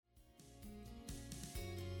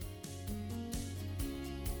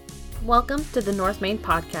Welcome to the North Main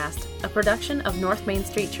Podcast, a production of North Main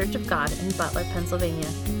Street Church of God in Butler, Pennsylvania.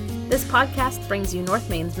 This podcast brings you North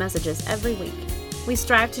Main's messages every week. We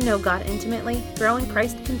strive to know God intimately, grow in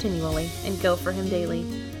Christ continually, and go for Him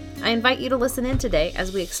daily. I invite you to listen in today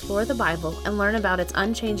as we explore the Bible and learn about its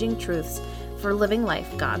unchanging truths for living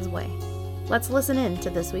life God's way. Let's listen in to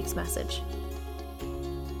this week's message.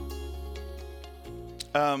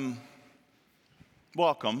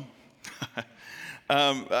 Welcome.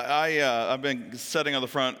 I've been sitting on the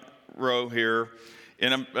front row here,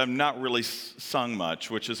 and I'm not really sung much,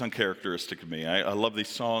 which is uncharacteristic of me. I love these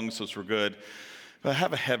songs, those were good, but I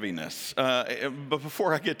have a heaviness. But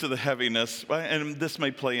before I get to the heaviness, and this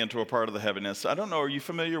may play into a part of the heaviness, I don't know, are you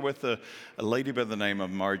familiar with a lady by the name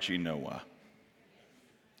of Margie Noah?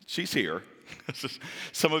 She's here.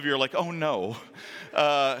 Some of you are like, oh no.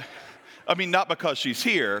 Not because she's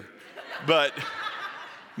here, but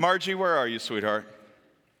Margie, where are you, sweetheart?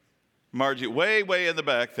 Margie, way in the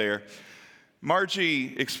back there.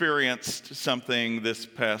 Margie experienced something this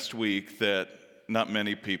past week that not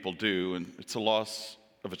many people do, and it's a loss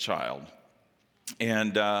of a child.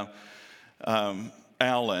 And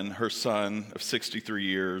Alan, her son of 63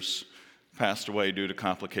 years, passed away due to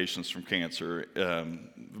complications from cancer.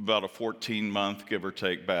 About a 14-month, give or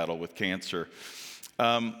take, battle with cancer.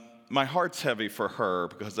 My heart's heavy for her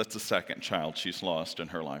because that's the second child she's lost in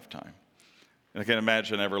her lifetime. And I can't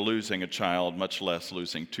imagine ever losing a child, much less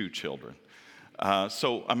losing two children.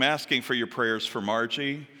 So I'm asking for your prayers for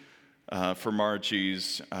Margie, for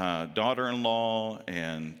Margie's daughter-in-law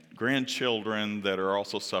and grandchildren that are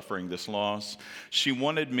also suffering this loss. She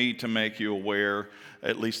wanted me to make you aware,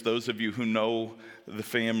 at least those of you who know the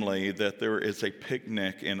family, that there is a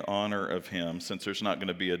picnic in honor of him, since there's not going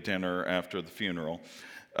to be a dinner after the funeral.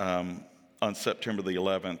 On September the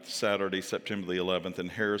 11th, Saturday, September the 11th in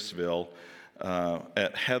Harrisville,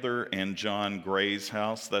 at Heather and John Gray's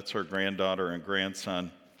house. That's her granddaughter and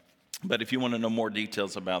grandson. But if you want to know more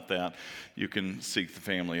details about that, you can seek the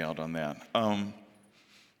family out on that.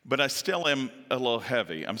 But I still am a little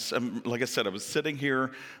heavy. I'm, like I said, I was sitting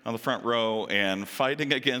here on the front row and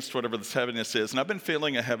fighting against whatever this heaviness is. And I've been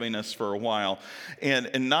feeling a heaviness for a while.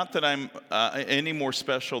 And not that I'm any more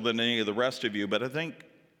special than any of the rest of you, but I think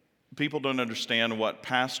people don't understand what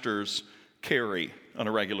pastors carry on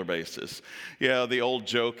a regular basis. Yeah, the old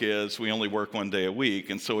joke is we only work one day a week,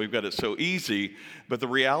 and so we've got it so easy. But the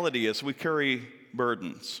reality is we carry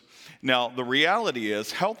burdens. Now, the reality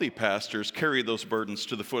is healthy pastors carry those burdens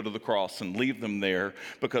to the foot of the cross and leave them there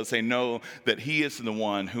because they know that He is the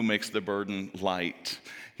one who makes the burden light.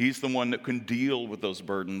 He's the one that can deal with those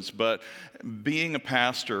burdens. But being a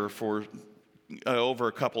pastor for over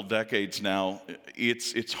a couple decades now,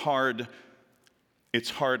 it's hard. It's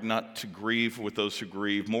hard not to grieve with those who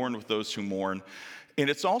grieve, mourn with those who mourn. And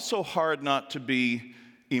it's also hard not to be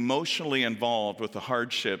emotionally involved with the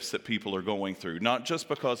hardships that people are going through, not just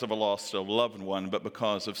because of a loss of a loved one, but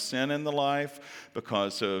because of sin in the life,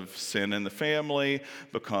 because of sin in the family,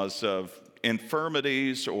 because of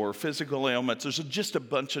infirmities or physical ailments. There's just a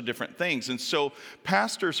bunch of different things. And so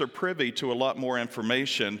pastors are privy to a lot more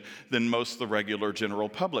information than most of the regular general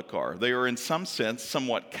public are. They are in some sense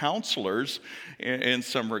somewhat counselors in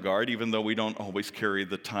some regard, even though we don't always carry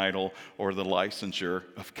the title or the licensure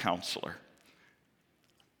of counselor.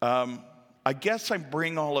 I guess I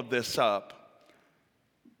bring all of this up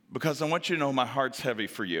because I want you to know my heart's heavy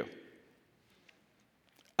for you.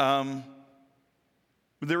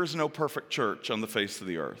 There is no perfect church on the face of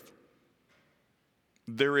the earth.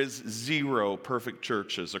 There is zero perfect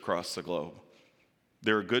churches across the globe.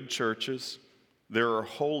 There are good churches, there are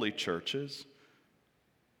holy churches,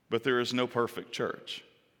 but there is no perfect church.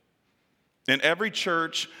 And every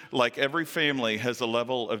church, like every family, has a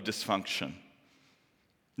level of dysfunction.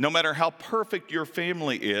 No matter how perfect your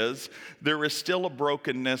family is, there is still a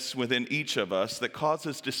brokenness within each of us that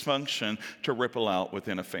causes dysfunction to ripple out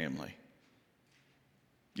within a family.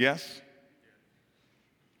 Yes?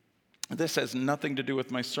 This has nothing to do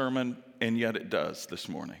with my sermon, and yet it does this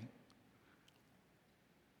morning.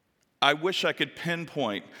 I wish I could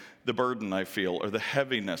pinpoint the burden I feel or the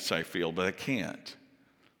heaviness I feel, but I can't.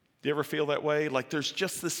 Do you ever feel that way? Like there's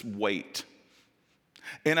just this weight.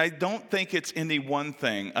 And I don't think it's any one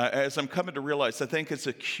thing. As I'm coming to realize, I think it's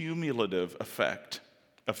a cumulative effect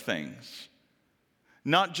of things.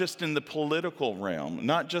 Not just in the political realm,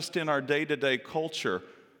 not just in our day-to-day culture,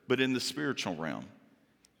 but in the spiritual realm.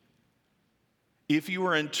 If you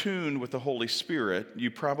are in tune with the Holy Spirit,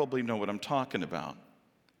 you probably know what I'm talking about.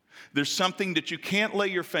 There's something that you can't lay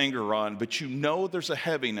your finger on, but you know there's a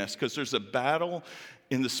heaviness because there's a battle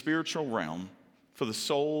in the spiritual realm for the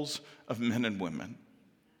souls of men and women.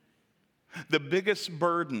 The biggest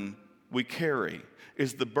burden we carry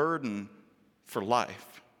is the burden for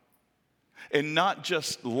life. And not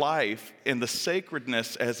just life in the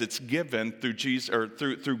sacredness as it's given through Jesus or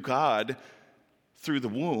through God through the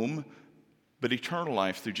womb, but eternal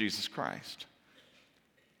life through Jesus Christ.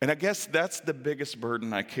 And I guess that's the biggest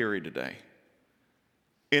burden I carry today.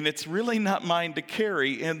 And it's really not mine to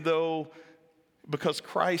carry, and though because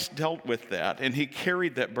Christ dealt with that and he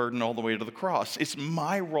carried that burden all the way to the cross. It's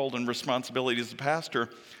my role and responsibility as a pastor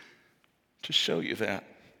to show you that,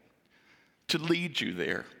 to lead you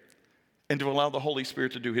there, and to allow the Holy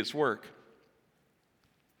Spirit to do his work.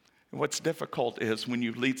 And what's difficult is when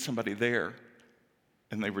you lead somebody there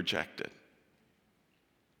and they reject it.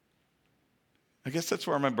 I guess that's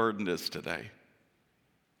where my burden is today.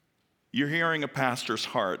 You're hearing a pastor's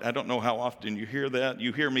heart. I don't know how often you hear that.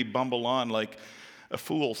 You hear me bumble on like a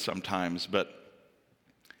fool sometimes, but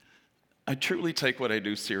I truly take what I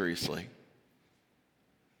do seriously.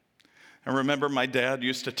 I remember my dad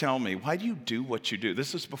used to tell me, why do you do what you do?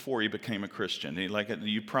 This is before he became a Christian.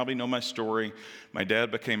 You probably know my story. My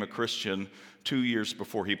dad became a Christian 2 years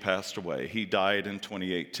before he passed away. He died in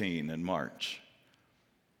 2018 in March.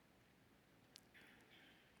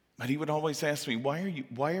 But he would always ask me, why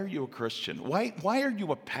are you a Christian? Why are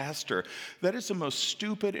you a pastor? That is the most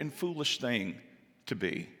stupid and foolish thing to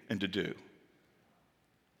be and to do.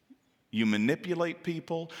 You manipulate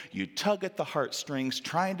people, you tug at the heartstrings,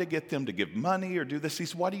 trying to get them to give money or do this. He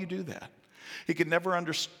said, why do you do that? He could never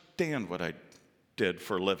understand what I did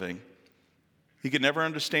for a living. He could never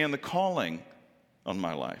understand the calling on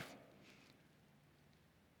my life.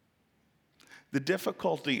 The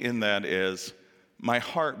difficulty in that is my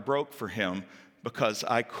heart broke for him because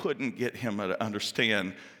I couldn't get him to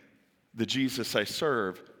understand the Jesus I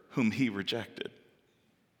serve, whom he rejected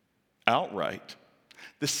outright.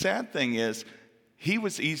 The sad thing is, he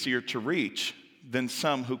was easier to reach than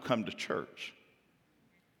some who come to church.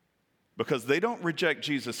 Because they don't reject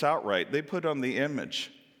Jesus outright. They put on the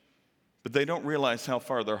image, but they don't realize how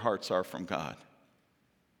far their hearts are from God.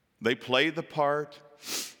 They play the part.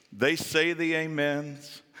 They say the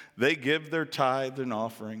amens. They give their tithe and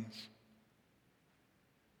offerings.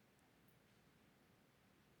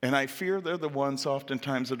 And I fear they're the ones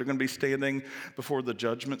oftentimes that are going to be standing before the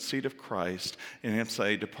judgment seat of Christ and him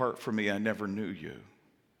say, depart from me, I never knew you.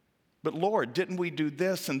 But Lord, didn't we do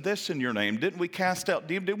this and this in your name? Didn't we cast out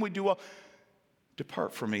demons? Didn't we do all?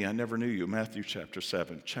 Depart from me, I never knew you. Matthew chapter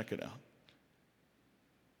 7, check it out.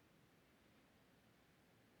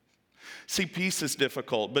 See, peace is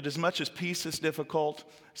difficult, but as much as peace is difficult,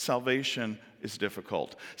 salvation is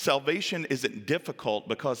difficult. Salvation isn't difficult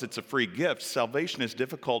because it's a free gift. Salvation is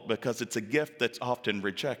difficult because it's a gift that's often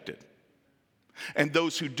rejected. And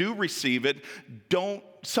those who do receive it don't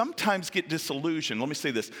sometimes get disillusioned. Let me say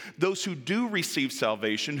this. Those who do receive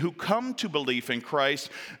salvation, who come to belief in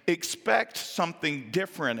Christ, expect something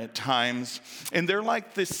different at times. And they're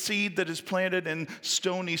like this seed that is planted in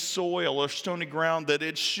stony soil or stony ground that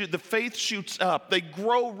the faith shoots up. They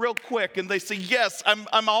grow real quick and they say, yes,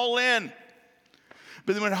 I'm all in.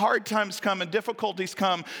 But then when hard times come and difficulties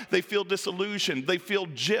come, they feel disillusioned. They feel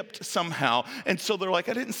gypped somehow. And so they're like,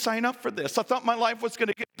 I didn't sign up for this. I thought my life was going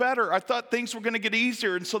to get better. I thought things were going to get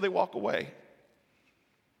easier. And so they walk away.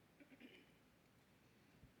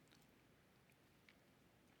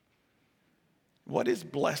 What is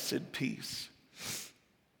blessed peace?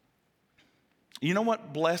 You know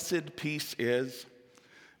what blessed peace is?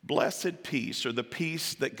 Blessed peace, or the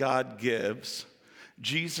peace that God gives,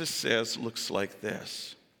 Jesus says, looks like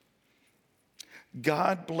this.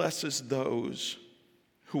 God blesses those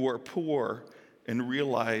who are poor and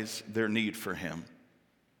realize their need for him.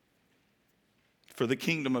 For the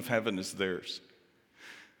kingdom of heaven is theirs.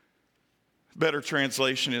 Better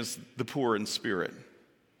translation is the poor in spirit.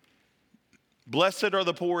 Blessed are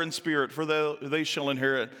the poor in spirit, for they shall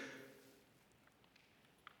inherit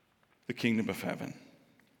the kingdom of heaven.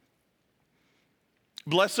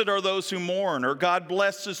 Blessed are those who mourn, or God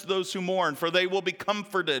blesses those who mourn, for they will be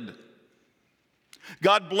comforted.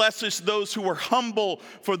 God blesses those who are humble,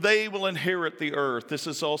 for they will inherit the earth. This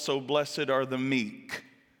is also blessed are the meek,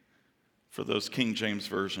 for those King James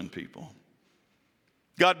Version people.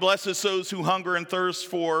 God blesses those who hunger and thirst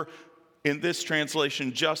for, in this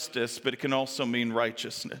translation, justice, but it can also mean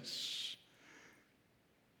righteousness.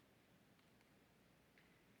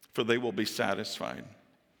 For they will be satisfied.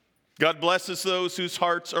 God blesses those whose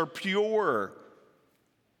hearts are pure,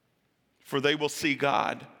 for they will see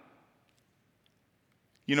God.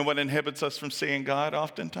 You know what inhibits us from seeing God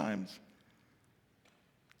oftentimes?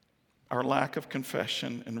 Our lack of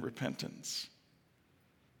confession and repentance.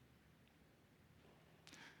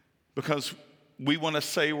 because we want to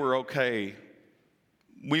say we're okay.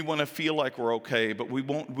 We want to feel like we're okay, but we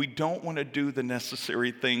don't want to do the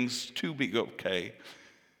necessary things to be okay.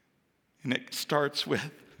 And it starts with,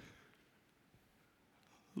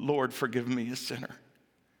 Lord, forgive me, a sinner.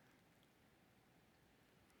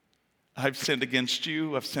 I've sinned against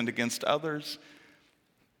you. I've sinned against others.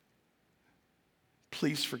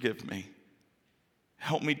 Please forgive me.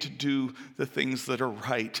 Help me to do the things that are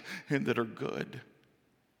right and that are good.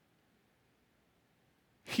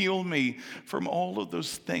 Heal me from all of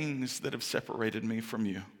those things that have separated me from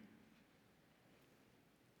you.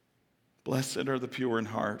 Blessed are the pure in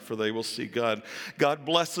heart, for they will see God. God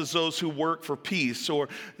blesses those who work for peace, or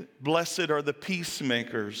blessed are the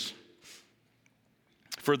peacemakers,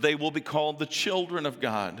 for they will be called the children of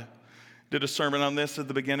God. Did a sermon on this at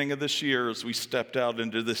the beginning of this year as we stepped out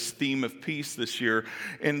into this theme of peace this year.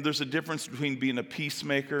 And there's a difference between being a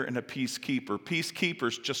peacemaker and a peacekeeper.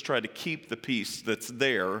 Peacekeepers just try to keep the peace that's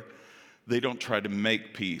there. They don't try to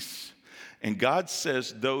make peace. And God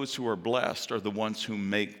says those who are blessed are the ones who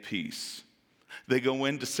make peace. They go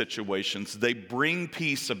into situations. They bring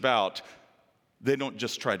peace about. They don't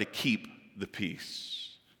just try to keep the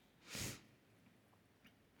peace.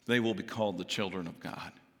 They will be called the children of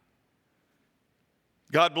God.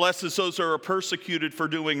 God blesses those who are persecuted for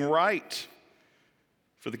doing right,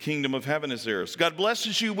 for the kingdom of heaven is theirs. God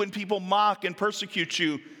blesses you when people mock and persecute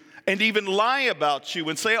you and even lie about you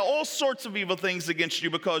and say all sorts of evil things against you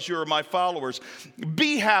because you are my followers.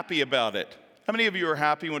 Be happy about it. How many of you are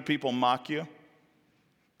happy when people mock you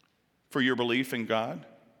for your belief in God?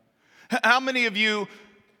 How many of you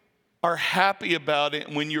are happy about it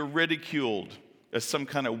when you're ridiculed as some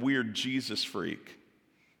kind of weird Jesus freak?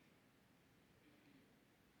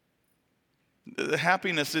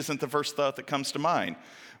 Happiness isn't the first thought that comes to mind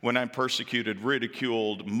when I'm persecuted,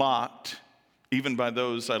 ridiculed, mocked, even by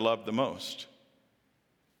those I love the most.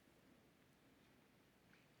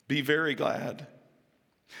 Be very glad,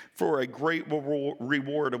 for a great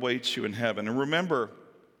reward awaits you in heaven. And remember,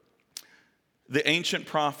 the ancient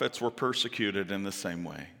prophets were persecuted in the same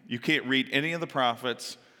way. You can't read any of the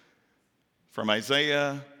prophets from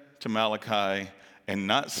Isaiah to Malachi and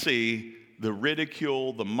not see the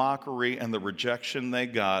ridicule, the mockery, and the rejection they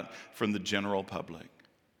got from the general public.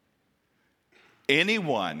 Any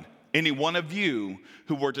one of you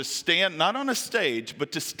who were to stand, not on a stage,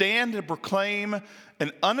 but to stand and proclaim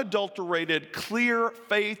an unadulterated, clear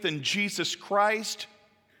faith in Jesus Christ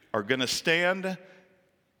are going to stand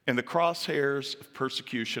in the crosshairs of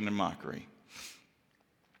persecution and mockery.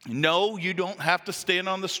 No, you don't have to stand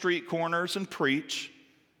on the street corners and preach.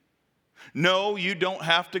 No, you don't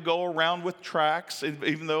have to go around with tracts,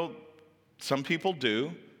 even though some people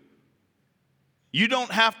do. You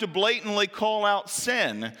don't have to blatantly call out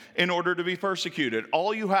sin in order to be persecuted.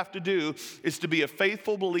 All you have to do is to be a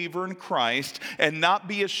faithful believer in Christ and not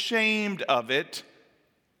be ashamed of it,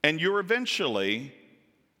 and you're eventually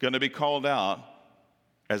going to be called out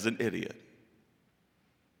as an idiot.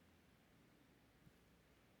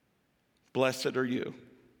 Blessed are you.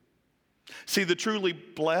 See, the truly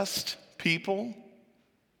blessed people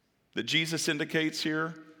that Jesus indicates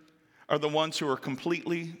here are the ones who are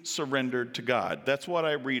completely surrendered to God. That's what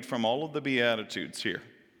I read from all of the Beatitudes here.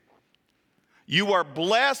 You are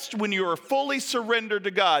blessed when you are fully surrendered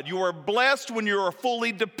to God. You are blessed when you are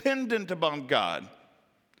fully dependent upon God.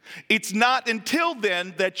 It's not until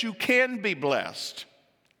then that you can be blessed.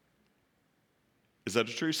 Is that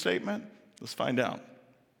a true statement? Let's find out.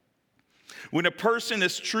 When a person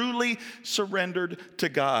is truly surrendered to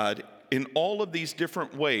God in all of these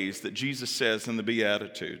different ways that Jesus says in the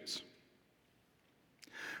Beatitudes,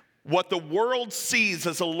 what the world sees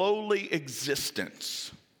as a lowly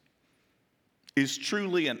existence is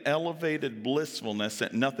truly an elevated blissfulness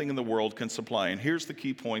that nothing in the world can supply. And here's the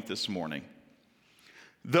key point this morning.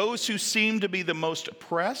 Those who seem to be the most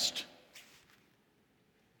oppressed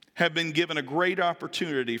have been given a great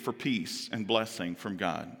opportunity for peace and blessing from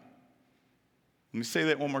God. Let me say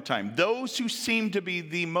that one more time. Those who seem to be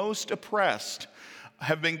the most oppressed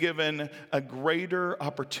have been given a greater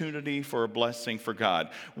opportunity for a blessing for God.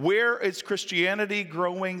 Where is Christianity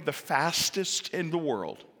growing the fastest in the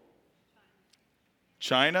world?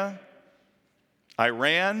 China,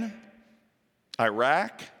 Iran,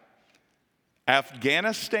 Iraq,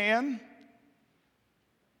 Afghanistan.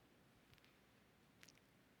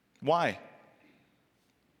 Why?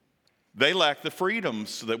 They lack the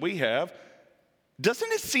freedoms that we have.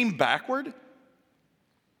 Doesn't it seem backward?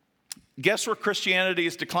 Guess where Christianity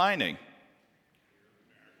is declining?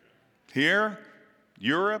 Here,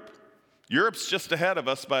 Europe. Europe's just ahead of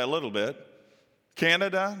us by a little bit.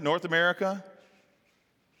 Canada, North America.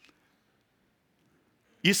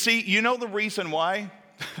 You see, you know the reason why?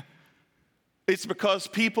 It's because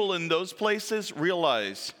people in those places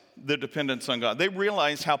realize the dependence on God. They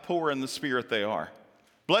realize how poor in the spirit they are.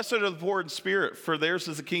 Blessed are the poor in spirit, for theirs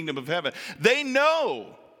is the kingdom of heaven. They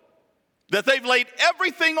know that they've laid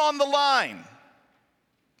everything on the line.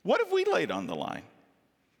 What have we laid on the line?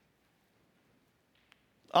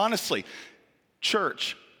 Honestly,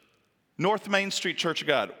 church, North Main Street Church of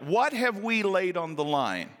God, what have we laid on the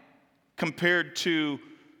line compared to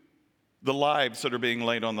the lives that are being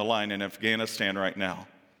laid on the line in Afghanistan right now?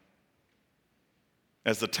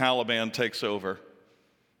 As the Taliban takes over,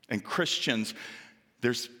 and Christians,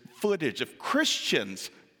 there's footage of Christians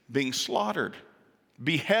being slaughtered,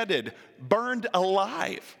 beheaded, burned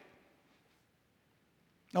alive.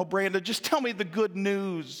 No, Brandon, just tell me the good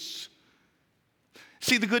news.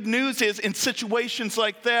 See, the good news is in situations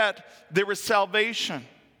like that, there is salvation.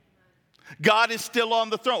 God is still on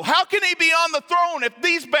the throne. How can he be on the throne if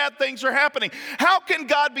these bad things are happening? How can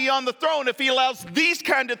God be on the throne if he allows these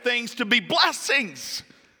kind of things to be blessings?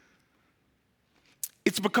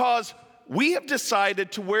 It's because we have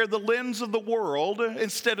decided to wear the lens of the world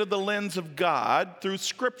instead of the lens of God through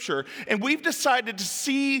Scripture. And we've decided to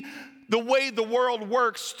see the way the world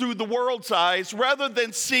works through the world's eyes rather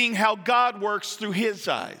than seeing how God works through his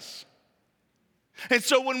eyes. And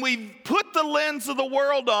so when we put the lens of the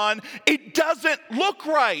world on, it doesn't look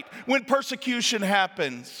right when persecution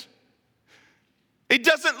happens. It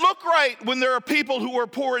doesn't look right when there are people who are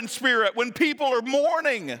poor in spirit, when people are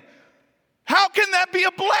mourning. How can that be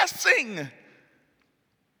a blessing?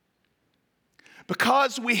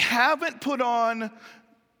 Because we haven't put on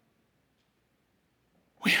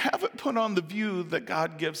the view that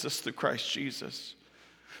God gives us through Christ Jesus.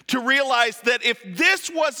 To realize that if this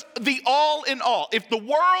was the all in all, if the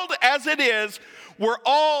world as it is was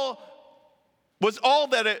all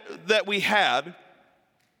that we had,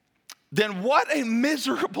 then what a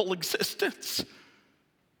miserable existence.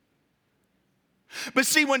 But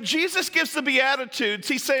see, when Jesus gives the Beatitudes,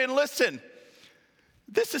 he's saying, listen,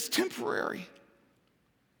 this is temporary.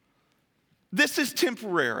 This is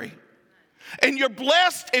temporary. And you're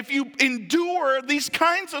blessed if you endure these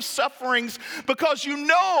kinds of sufferings because you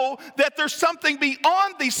know that there's something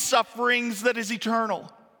beyond these sufferings that is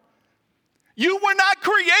eternal. You were not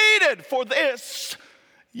created for this.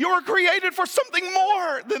 You were created for something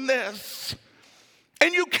more than this.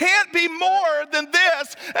 And you can't be more than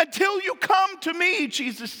this until you come to me,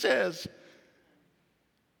 Jesus says.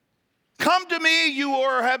 Come to me, you who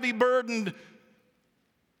are heavy burdened,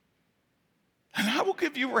 and I will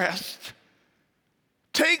give you rest.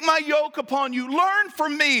 Take my yoke upon you. Learn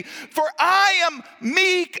from me, for I am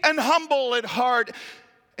meek and humble at heart.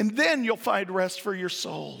 And then you'll find rest for your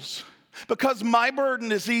souls. Because my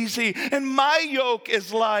burden is easy and my yoke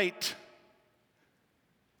is light.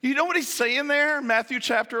 You know what he's saying there? Matthew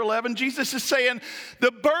chapter 11. Jesus is saying,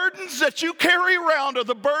 the burdens that you carry around are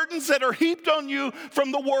the burdens that are heaped on you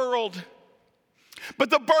from the world.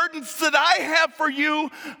 But the burdens that I have for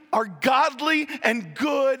you are godly and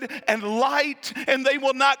good and light, and they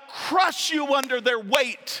will not crush you under their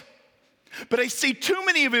weight. But I see too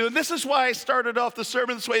many of you, and this is why I started off the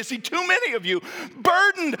sermon this way. I see too many of you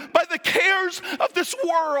burdened by the cares of this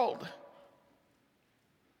world,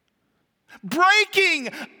 breaking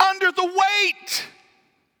under the weight.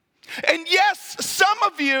 And yes, some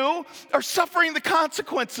of you are suffering the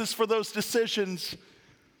consequences for those decisions.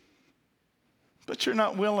 But you're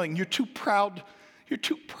not willing. You're too proud. You're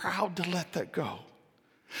too proud to let that go.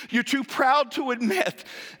 You're too proud to admit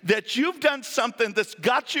that you've done something that's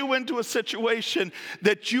got you into a situation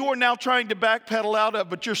that you are now trying to backpedal out of,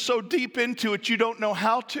 but you're so deep into it you don't know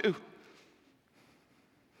how to.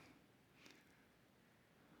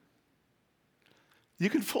 You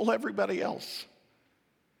can fool everybody else.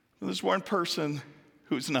 There's one person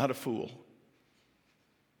who's not a fool.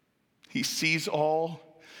 He sees all.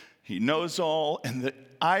 He knows all, and the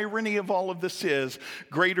irony of all of this is,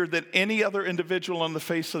 greater than any other individual on the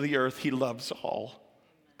face of the earth, he loves all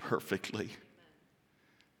perfectly.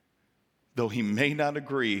 Though he may not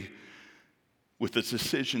agree with the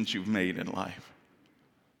decisions you've made in life.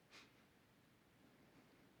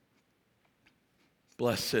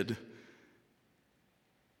 Blessed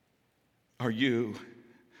are you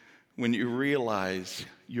when you realize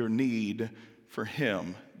your need for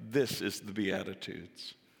him. This is the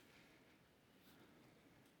Beatitudes.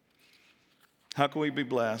 How can we be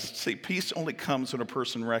blessed? See, peace only comes when a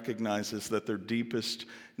person recognizes that their deepest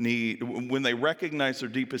need, when they recognize their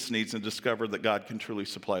deepest needs and discover that God can truly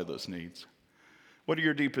supply those needs. What are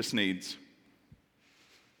your deepest needs?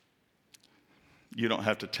 You don't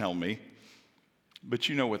have to tell me, but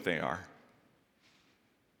you know what they are.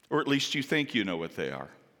 Or at least you think you know what they are.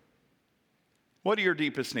 What are your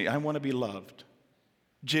deepest needs? I want to be loved.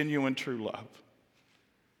 Genuine, true love.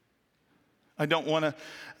 I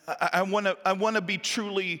want to be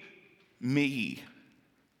truly me.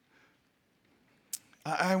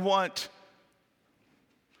 I want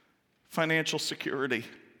financial security.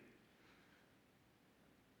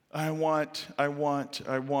 I want.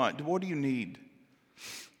 What do you need?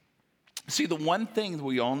 See, the one thing that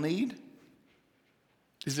we all need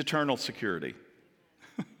is eternal security.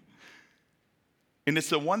 And it's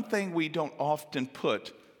the one thing we don't often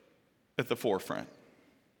put at the forefront.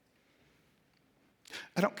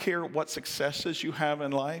 I don't care what successes you have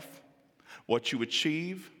in life, what you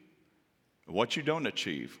achieve, what you don't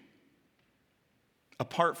achieve.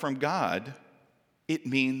 Apart from God, it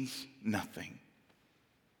means nothing.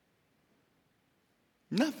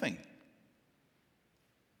 Nothing.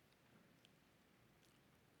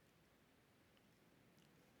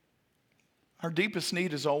 Our deepest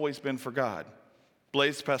need has always been for God.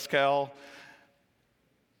 Blaise Pascal,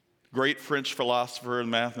 great French philosopher and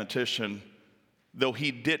mathematician, though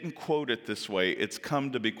he didn't quote it this way, it's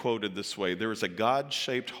come to be quoted this way. There is a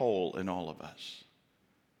God-shaped hole in all of us.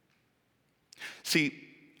 See,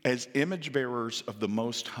 as image bearers of the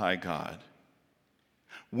Most High God,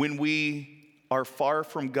 when we are far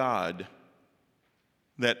from God,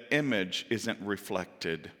 that image isn't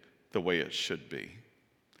reflected the way it should be.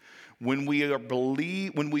 When we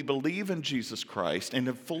believe in Jesus Christ and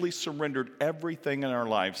have fully surrendered everything in our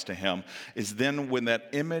lives to Him, is then when that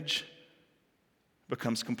image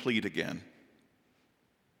becomes complete again.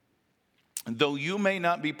 And though you may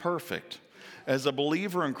not be perfect, as a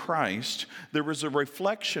believer in Christ, there is a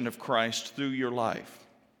reflection of Christ through your life.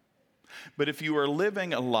 But if you are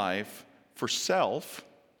living a life for self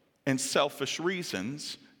and selfish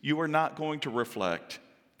reasons, you are not going to reflect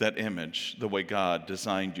that image the way God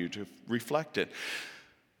designed you to reflect it.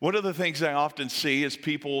 One of the things I often see is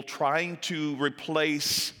people trying to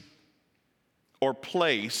replace or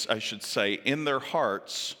place, I should say, in their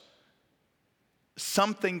hearts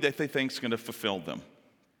something that they think is going to fulfill them.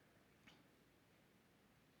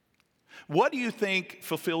 What do you think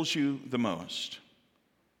fulfills you the most?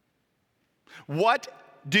 What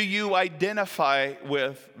do you identify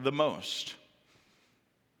with the most?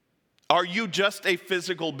 Are you just a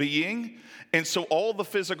physical being, and so all the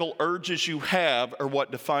physical urges you have are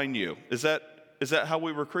what define you? Is that how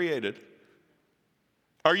we were created?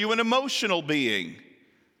 Are you an emotional being?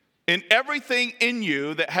 And everything in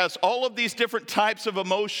you that has all of these different types of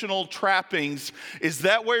emotional trappings, is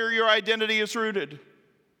that where your identity is rooted?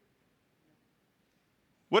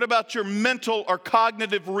 What about your mental or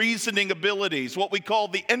cognitive reasoning abilities, what we call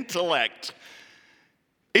the intellect?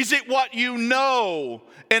 Is it what you know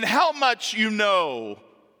and how much you know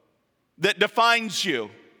that defines you?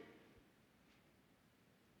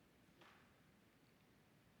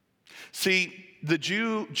 See, the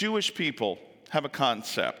Jewish people have a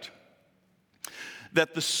concept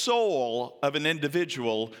that the soul of an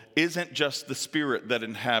individual isn't just the spirit that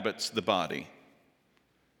inhabits the body.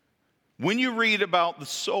 When you read about the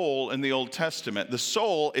soul in the Old Testament, the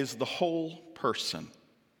soul is the whole person,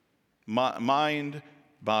 mind,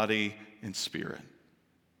 body, and spirit.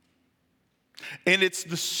 And it's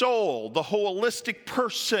the soul, the holistic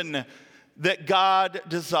person, that God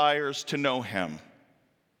desires to know Him.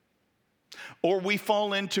 Or we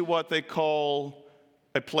fall into what they call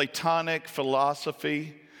a Platonic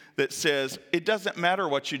philosophy that says it doesn't matter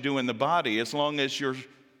what you do in the body as long as your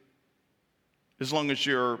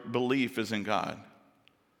belief is in God.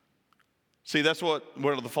 See, that's what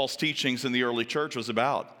one of the false teachings in the early church was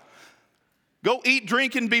about. Go eat,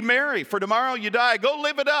 drink, and be merry, for tomorrow you die. Go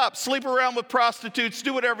live it up. Sleep around with prostitutes.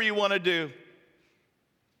 Do whatever you want to do.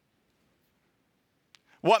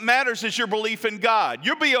 What matters is your belief in God.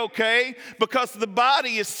 You'll be okay because the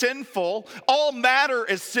body is sinful. All matter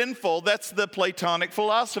is sinful. That's the Platonic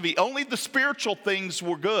philosophy. Only the spiritual things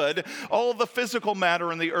were good. All the physical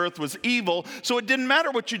matter in the earth was evil. So it didn't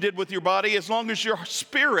matter what you did with your body as long as your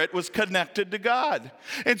spirit was connected to God.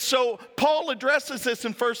 And so Paul addresses this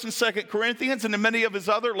in 1 and 2 Corinthians and in many of his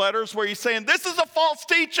other letters where he's saying, this is a false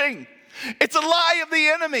teaching. It's a lie of the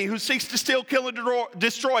enemy who seeks to steal, kill, and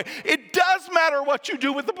destroy. It does matter what you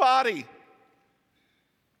do with the body.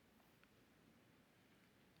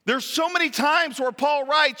 There's so many times where Paul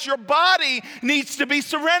writes, your body needs to be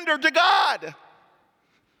surrendered to God.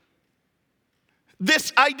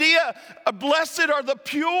 This idea of blessed are the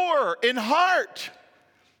pure in heart.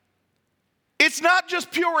 It's not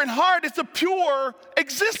just pure in heart, it's a pure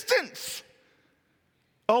existence.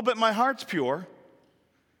 Oh, but my heart's pure.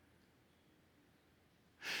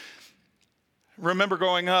 remember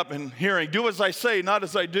growing up and hearing, do as I say, not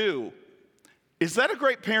as I do. Is that a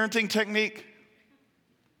great parenting technique?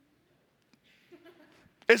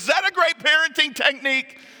 Is that a great parenting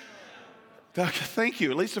technique? Thank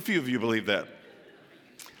you. At least a few of you believe that.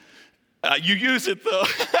 You use it, though.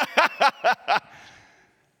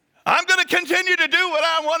 I'm going to continue to do what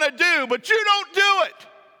I want to do, but you don't do it.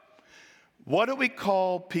 What do we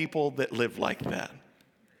call people that live like that?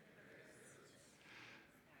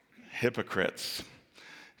 Hypocrites.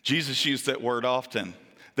 Jesus used that word often.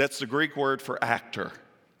 That's the Greek word for actor.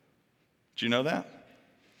 Do you know that?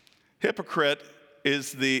 Hypocrite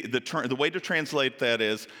is the way to translate that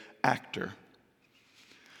is actor.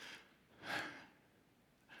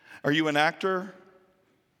 Are you an actor?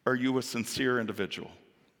 Or are you a sincere individual?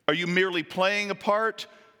 Are you merely playing a part?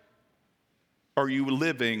 Or are you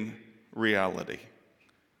living reality?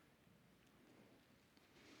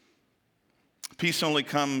 Peace only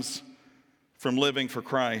comes from living for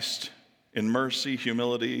Christ in mercy,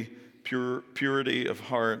 humility, purity of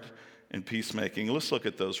heart, and peacemaking. Let's look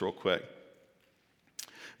at those real quick.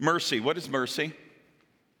 Mercy. What is mercy?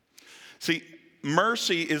 See,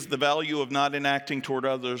 mercy is the value of not enacting toward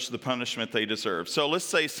others the punishment they deserve. So let's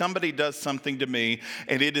say somebody does something to me,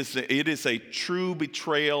 and it is a true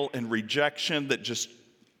betrayal and rejection that just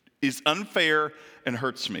is unfair and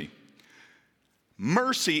hurts me.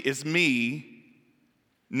 Mercy is me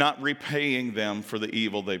not repaying them for the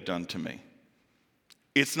evil they've done to me.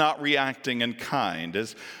 It's not reacting in kind,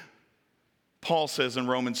 as Paul says in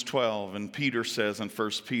Romans 12, and Peter says in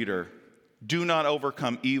 1 Peter, do not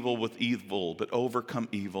overcome evil with evil, but overcome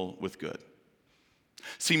evil with good.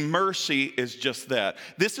 See, mercy is just that.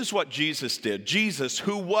 This is what Jesus did. Jesus,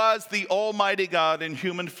 who was the Almighty God in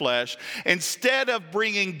human flesh, instead of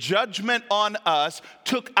bringing judgment on us,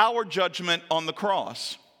 took our judgment on the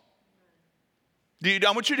cross.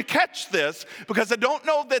 I want you to catch this, because I don't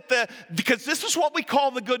know because this is what we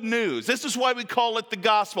call the good news. This is why we call it the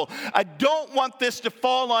gospel. I don't want this to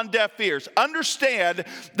fall on deaf ears. Understand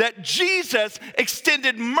that Jesus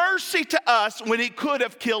extended mercy to us when he could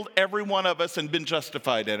have killed every one of us and been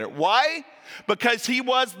justified in it. Why? Because he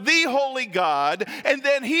was the holy God, and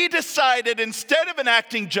then he decided instead of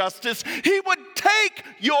enacting justice, he would take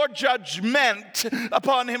your judgment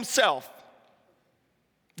upon himself.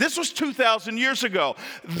 This was 2,000 years ago.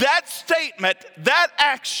 That statement, that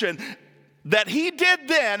action that he did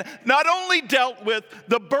then not only dealt with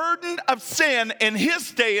the burden of sin in his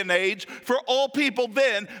day and age for all people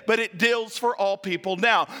then, but it deals for all people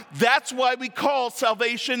now. That's why we call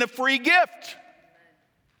salvation a free gift.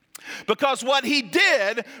 Because what he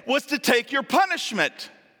did was to take your punishment.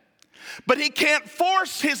 But he can't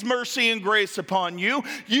force his mercy and grace upon you.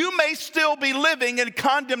 You may still be living in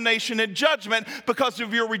condemnation and judgment because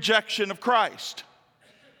of your rejection of Christ.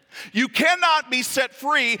 You cannot be set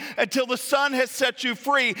free until the Son has set you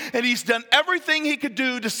free, and he's done everything he could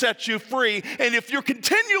do to set you free. And if you're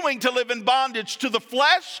continuing to live in bondage to the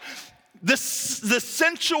flesh, the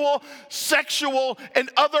sensual, sexual, and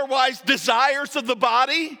otherwise desires of the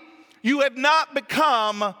body, you have not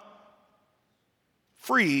become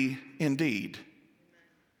free indeed.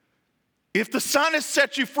 If the Son has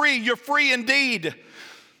set you free, you're free indeed.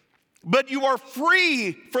 But you are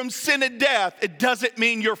free from sin and death. It doesn't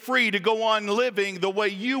mean you're free to go on living the way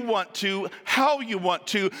you want to, how you want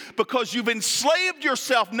to, because you've enslaved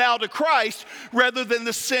yourself now to Christ rather than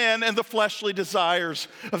the sin and the fleshly desires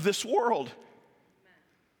of this world.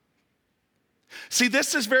 See,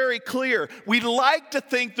 this is very clear. We like to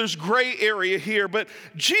think there's gray area here, but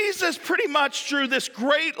Jesus pretty much drew this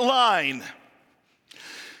great line.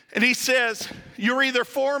 And he says, you're either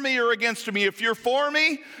for me or against me. If you're for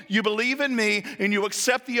me, you believe in me and you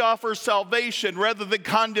accept the offer of salvation rather than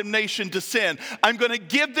condemnation to sin. I'm going to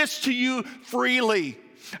give this to you freely.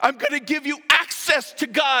 I'm going to give you access to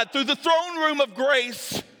God through the throne room of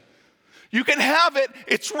grace. You can have it.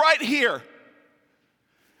 It's right here.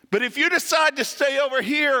 But if you decide to stay over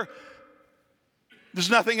here, there's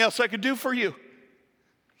nothing else I could do for you.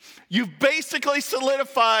 You've basically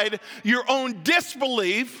solidified your own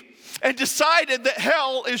disbelief and decided that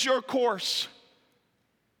hell is your course.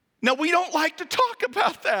 Now, we don't like to talk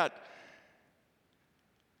about that.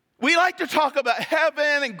 We like to talk about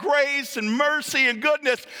heaven and grace and mercy and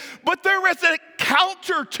goodness, but there is a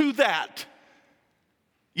counter to that.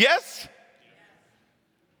 Yes?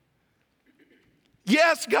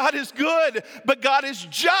 Yes, God is good, but God is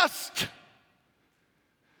just.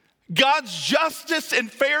 God's justice and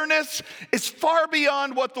fairness is far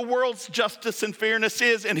beyond what the world's justice and fairness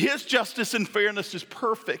is, and his justice and fairness is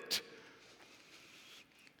perfect.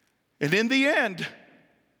 And in the end,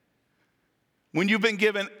 when you've been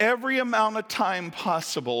given every amount of time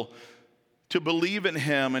possible to believe in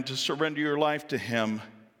him and to surrender your life to him,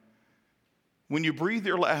 when you breathe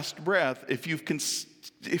your last breath, if you've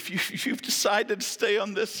decided to stay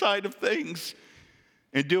on this side of things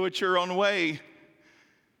and do it your own way,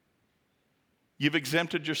 you've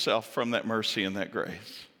exempted yourself from that mercy and that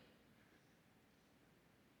grace.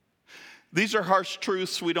 These are harsh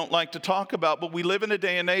truths we don't like to talk about, but we live in a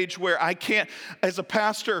day and age where I can't, as a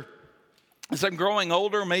pastor, as I'm growing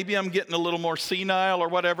older, maybe I'm getting a little more senile or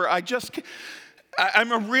whatever,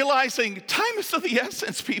 I'm realizing time is of the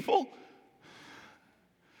essence, people.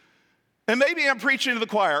 And maybe I'm preaching to the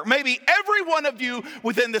choir. Maybe every one of you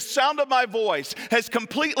within the sound of my voice has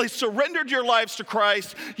completely surrendered your lives to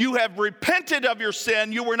Christ. You have repented of your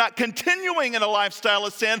sin. You were not continuing in a lifestyle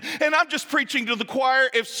of sin. And I'm just preaching to the choir.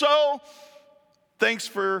 If so, thanks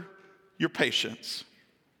for your patience.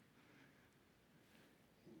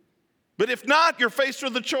 But if not, you're faced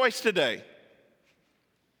with a choice today.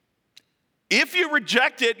 If you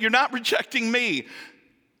reject it, you're not rejecting me.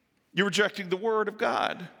 You're rejecting the Word of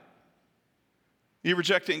God. You're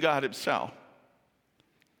rejecting God himself.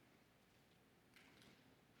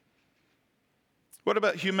 What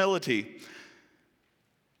about humility?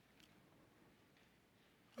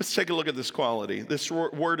 Let's take a look at this quality. This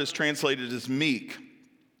word is translated as meek.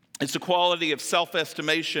 It's a quality of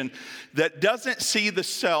self-estimation that doesn't see the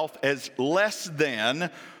self as less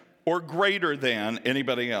than or greater than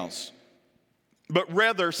anybody else, but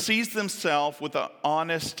rather sees themselves with an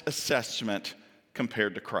honest assessment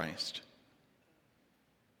compared to Christ.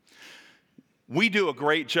 We do a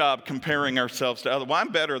great job comparing ourselves to others. Well,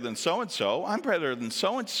 I'm better than so-and-so. I'm better than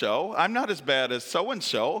so-and-so. I'm not as bad as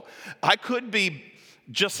so-and-so. I could be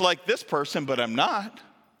just like this person, but I'm not.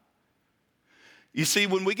 You see,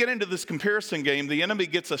 when we get into this comparison game, the enemy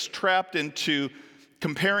gets us trapped into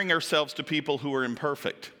comparing ourselves to people who are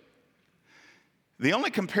imperfect. The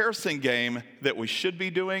only comparison game that we should be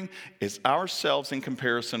doing is ourselves in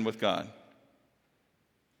comparison with God.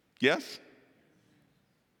 Yes?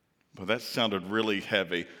 Well, that sounded really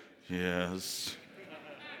heavy. Yes.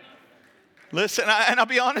 Listen, and I'll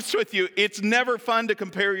be honest with you, it's never fun to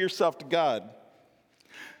compare yourself to God.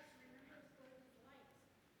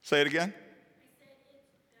 Say it again.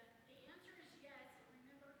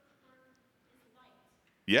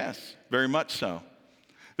 Yes, very much so.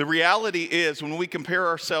 The reality is when we compare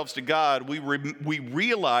ourselves to God, we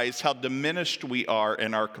realize how diminished we are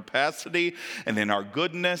in our capacity and in our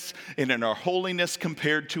goodness and in our holiness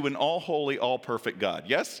compared to an all-holy, all-perfect God.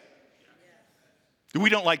 Yes? We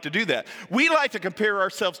don't like to do that. We like to compare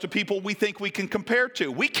ourselves to people we think we can compare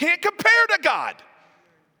to. We can't compare to God.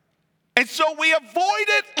 And so we avoid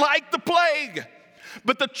it like the plague.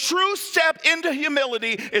 But the true step into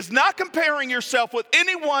humility is not comparing yourself with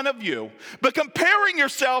any one of you, but comparing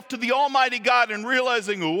yourself to the Almighty God and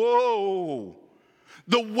realizing, whoa,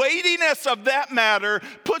 the weightiness of that matter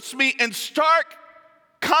puts me in stark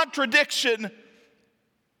contradiction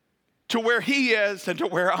to where He is and to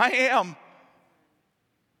where I am.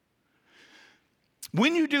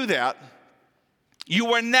 When you do that,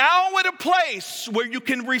 you are now at a place where you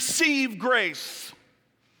can receive grace.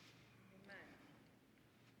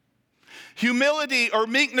 Humility or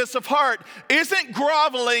meekness of heart isn't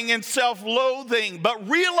groveling in self-loathing, but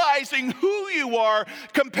realizing who you are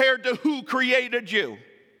compared to who created you.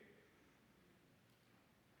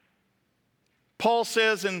 Paul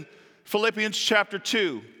says in Philippians chapter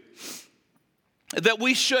 2 that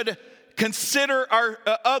we should consider our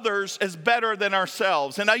others as better than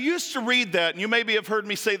ourselves. And I used to read that, and you maybe have heard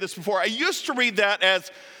me say this before. I used to read that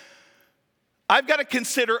as I've got to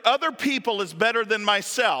consider other people as better than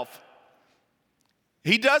myself.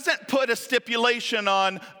 He doesn't put a stipulation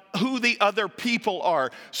on who the other people are,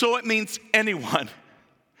 so it means anyone.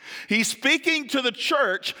 He's speaking to the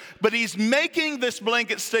church, but he's making this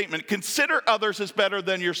blanket statement: consider others as better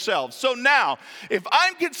than yourselves. So now, if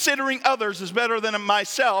I'm considering others as better than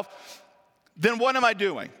myself, then what am I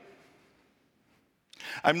doing?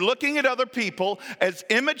 I'm looking at other people as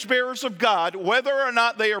image bearers of God, whether or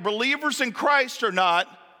not they are believers in Christ or not,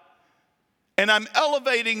 and I'm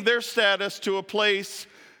elevating their status to a place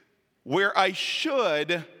where I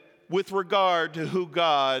should with regard to who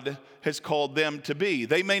God has called them to be.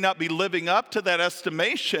 They may not be living up to that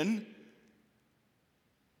estimation,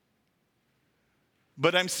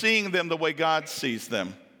 but I'm seeing them the way God sees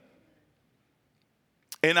them.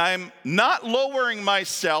 And I'm not lowering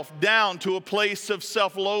myself down to a place of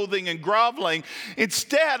self-loathing and groveling.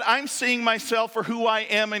 Instead, I'm seeing myself for who I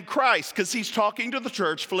am in Christ, because he's talking to the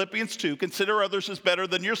church, Philippians 2, consider others as better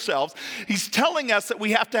than yourselves. He's telling us that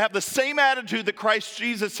we have to have the same attitude that Christ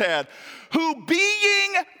Jesus had, who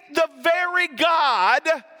being the very God,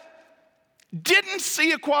 didn't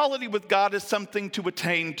see equality with God as something to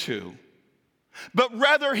attain to. But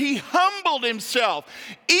rather he humbled himself,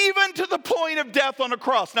 even to the point of death on a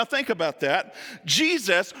cross. Now think about that.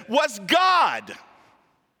 Jesus was God.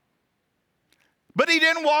 But he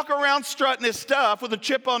didn't walk around strutting his stuff with a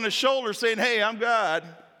chip on his shoulder saying, hey, I'm God.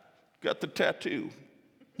 Got the tattoo,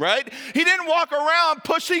 right? He didn't walk around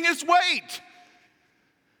pushing his weight.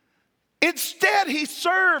 Instead, he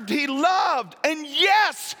served, he loved, and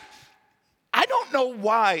yes, I don't know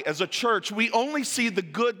why, as a church, we only see the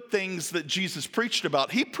good things that Jesus preached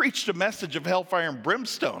about. He preached a message of hellfire and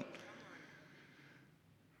brimstone.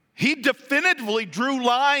 He definitively drew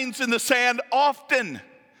lines in the sand often.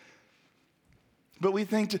 But we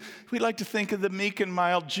like to think of the meek and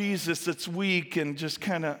mild Jesus that's weak and just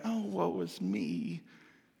kind of, oh, woe is me.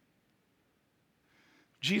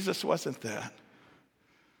 Jesus wasn't that.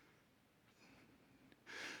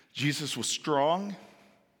 Jesus was strong.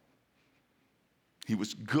 He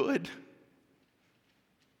was good,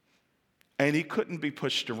 and he couldn't be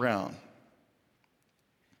pushed around.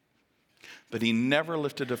 But he never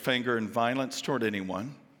lifted a finger in violence toward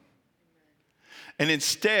anyone. And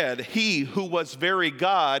instead, he who was very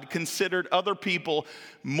God considered other people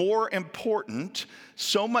more important,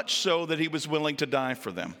 so much so that he was willing to die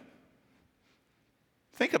for them.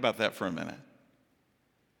 Think about that for a minute.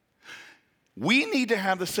 We need to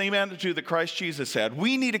have the same attitude that Christ Jesus had.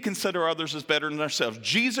 We need to consider others as better than ourselves.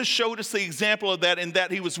 Jesus showed us the example of that in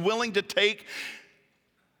that he was willing to take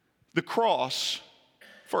the cross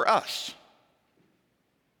for us.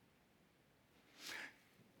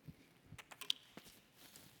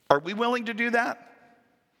 Are we willing to do that?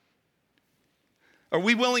 Are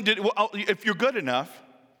we willing to, well, if you're good enough,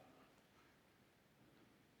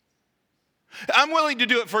 I'm willing to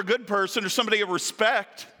do it for a good person or somebody of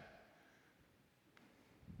respect.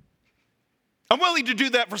 I'm willing to do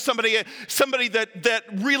that for somebody that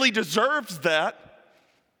really deserves that.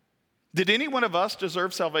 Did any one of us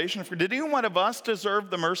deserve salvation? Did any one of us deserve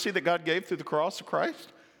the mercy that God gave through the cross of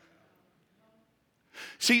Christ?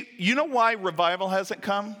 See, you know why revival hasn't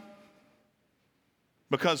come?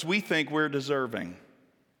 Because we think we're deserving.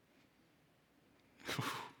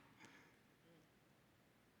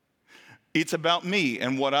 It's about me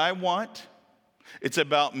and what I want. It's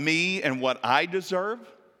about me and what I deserve.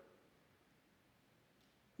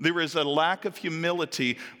 There is a lack of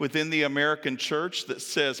humility within the American church that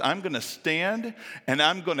says, I'm going to stand and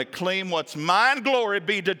I'm going to claim what's mine. Glory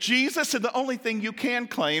be to Jesus. And the only thing you can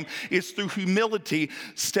claim is through humility,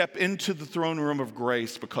 step into the throne room of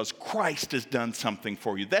grace because Christ has done something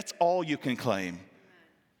for you. That's all you can claim.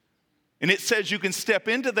 And it says you can step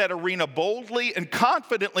into that arena boldly and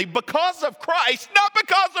confidently because of Christ, not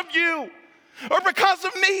because of you or because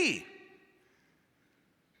of me.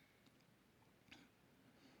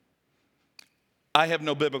 I have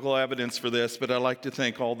no biblical evidence for this, but I like to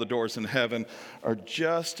think all the doors in heaven are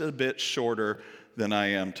just a bit shorter than I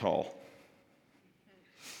am tall.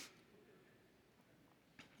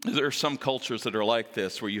 There are some cultures that are like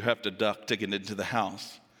this, where you have to duck to get into the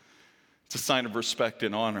house. It's a sign of respect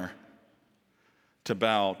and honor to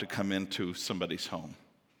bow to come into somebody's home.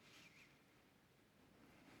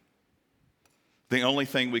 The only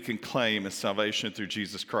thing we can claim is salvation through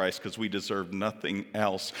Jesus Christ because we deserve nothing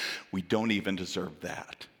else. We don't even deserve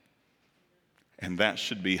that. And that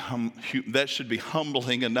should be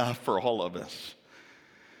humbling enough for all of us.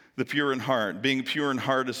 The pure in heart. Being pure in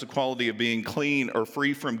heart is the quality of being clean or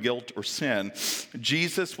free from guilt or sin.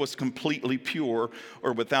 Jesus was completely pure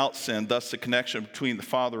or without sin. Thus, the connection between the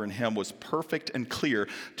Father and him was perfect and clear.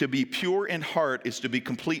 To be pure in heart is to be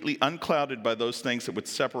completely unclouded by those things that would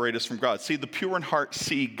separate us from God. See, the pure in heart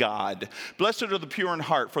see God. Blessed are the pure in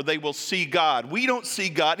heart, for they will see God. We don't see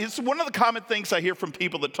God. It's one of the common things I hear from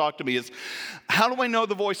people that talk to me is, how do I know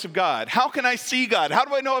the voice of God? How can I see God? How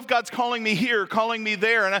do I know if God's calling me here, calling me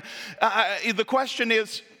there? And the question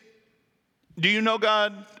is, do you know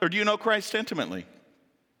God or do you know Christ intimately?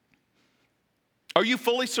 Are you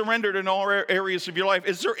fully surrendered in all areas of your life?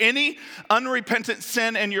 Is there any unrepentant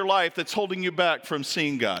sin in your life that's holding you back from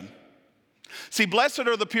seeing God? See, blessed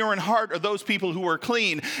are the pure in heart, are those people who are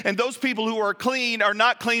clean. And those people who are clean are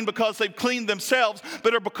not clean because they've cleaned themselves,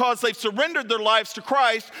 but are because they've surrendered their lives to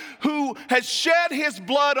Christ, who has shed his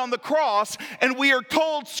blood on the cross. And we are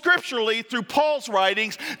told scripturally through Paul's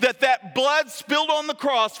writings that that blood spilled on the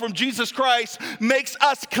cross from Jesus Christ makes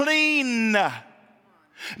us clean,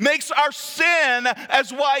 makes our sin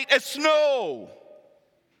as white as snow.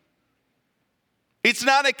 It's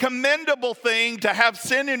not a commendable thing to have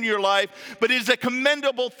sin in your life, but it is a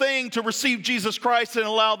commendable thing to receive Jesus Christ and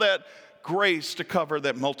allow that grace to cover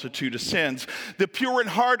that multitude of sins. The pure in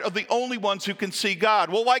heart are the only ones who can see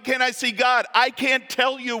God. Well, why can't I see God? I can't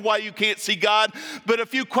tell you why you can't see God, but a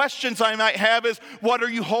few questions I might have is, what are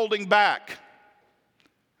you holding back?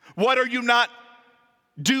 What are you not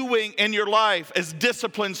doing in your life as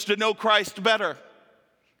disciplines to know Christ better?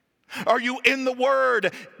 Are you in the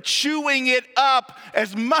Word, chewing it up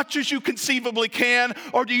as much as you conceivably can?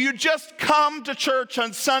 Or do you just come to church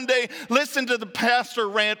on Sunday, listen to the pastor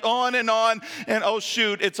rant on, and oh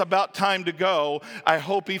shoot, it's about time to go. I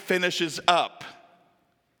hope he finishes up.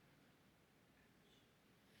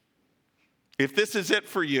 If this is it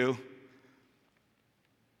for you,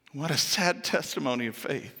 what a sad testimony of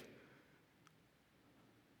faith.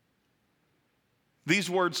 These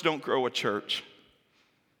words don't grow a church.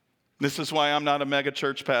 This is why I'm not a mega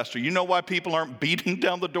church pastor. You know why people aren't beating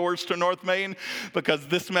down the doors to North Main? Because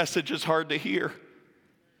this message is hard to hear.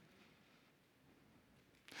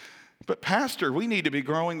 But pastor, we need to be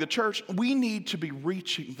growing the church. We need to be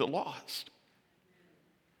reaching the lost.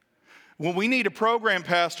 Well, we need a program,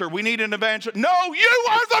 pastor. We need an evangelist. No, you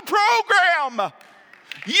are the program.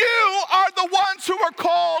 You are the ones who are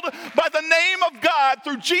called by the name of God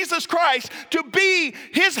through Jesus Christ to be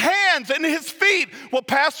his hands and his feet. Well,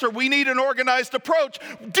 pastor, we need an organized approach.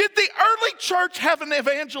 Did the early church have an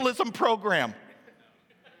evangelism program?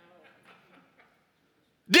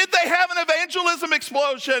 Did they have an evangelism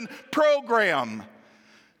explosion program?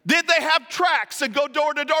 Did they have tracts that go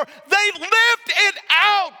door to door? They lived it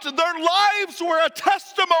out. Their lives were a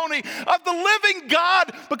testimony of the living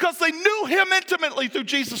God because they knew him intimately through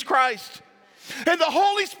Jesus Christ. And the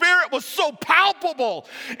Holy Spirit was so palpable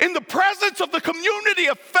in the presence of the community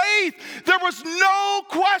of faith. There was no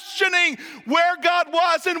questioning where God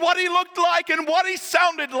was and what he looked like and what he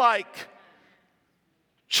sounded like.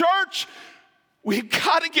 Church, we've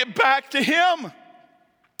got to get back to him.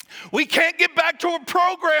 We can't get back to a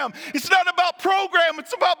program. It's not about program,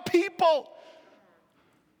 it's about people.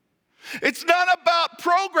 It's not about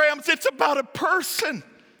programs, it's about a person.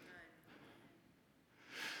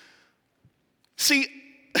 See,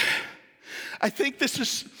 I think this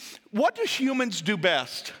is, what do humans do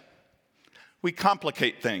best? We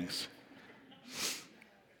complicate things.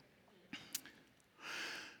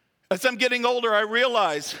 As I'm getting older, I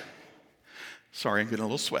realize, sorry, I'm getting a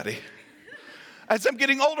little sweaty. As I'm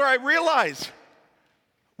getting older, I realize,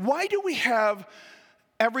 why do we have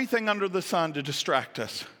everything under the sun to distract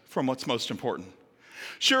us from what's most important?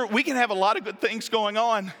 Sure, we can have a lot of good things going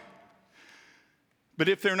on, but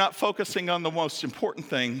if they're not focusing on the most important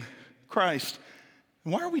thing, Christ,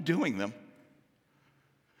 why are we doing them?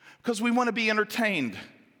 Because we want to be entertained.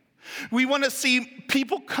 We want to see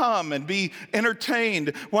people come and be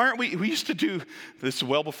entertained. Why aren't we used to do, this is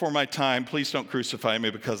well before my time, please don't crucify me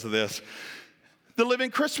because of this, the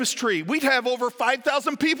living Christmas tree. We'd have over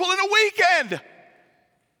 5,000 people in a weekend.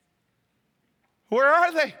 Where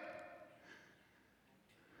are they?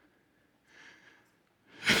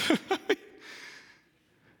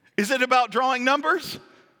 Is it about drawing numbers?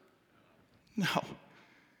 No.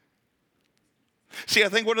 See, I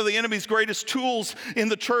think one of the enemy's greatest tools in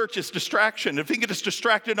the church is distraction. If he gets us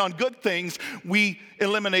distracted on good things, we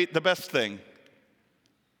eliminate the best thing.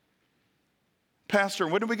 Pastor,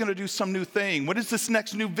 when are we going to do some new thing? What is this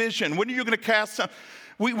next new vision? When are you going to cast some?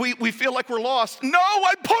 We feel like we're lost. No,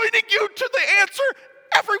 I'm pointing you to the answer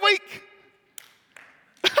every week.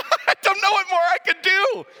 I don't know what more I could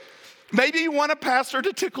do. Maybe you want a pastor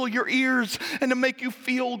to tickle your ears and to make you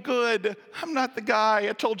feel good. I'm not the guy.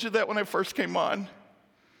 I told you that when I first came on.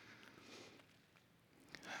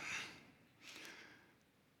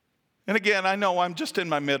 And again, I know I'm just in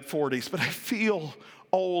my mid-40s, but I feel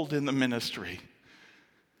old in the ministry.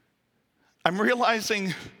 I'm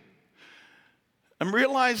realizing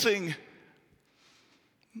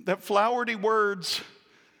that flowery words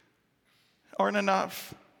aren't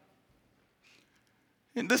enough.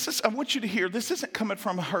 And I want you to hear, this isn't coming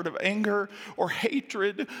from a heart of anger or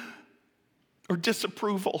hatred or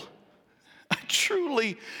disapproval. I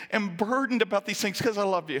truly am burdened about these things because I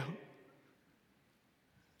love you.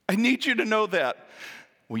 I need you to know that.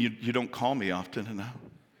 Well, you don't call me often enough.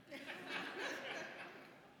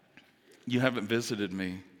 you haven't visited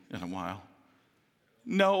me in a while.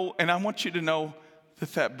 No, and I want you to know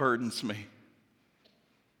that burdens me.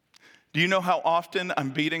 Do you know how often I'm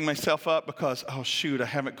beating myself up because, oh shoot, I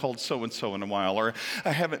haven't called so-and-so in a while, or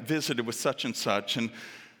I haven't visited with such and such, and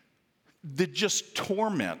the just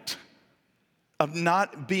torment of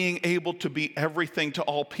not being able to be everything to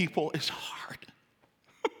all people is hard.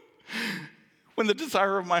 When the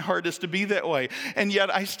desire of my heart is to be that way. And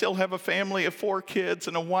yet I still have a family of 4 kids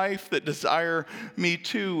and a wife that desire me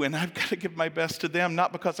too. And I've got to give my best to them,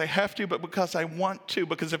 not because I have to, but because I want to.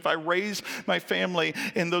 Because if I raise my family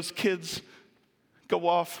and those kids go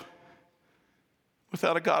off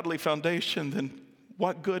without a godly foundation, then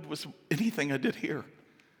what good was anything I did here?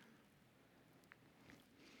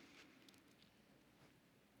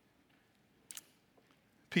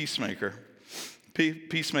 Peacemaker.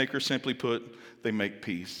 Peacemaker, simply put, they make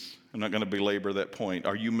peace. I'm not going to belabor that point.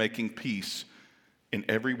 Are you making peace in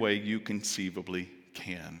every way you conceivably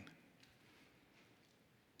can?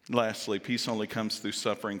 Lastly, peace only comes through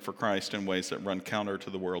suffering for Christ in ways that run counter to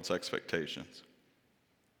the world's expectations.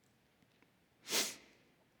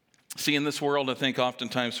 See, in this world, I think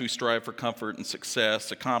oftentimes we strive for comfort and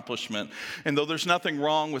success, accomplishment. And though there's nothing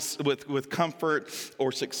wrong with comfort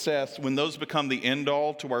or success, when those become the end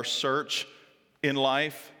all to our search in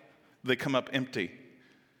life, they come up empty.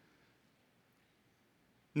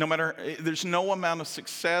 There's no amount of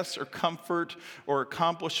success or comfort or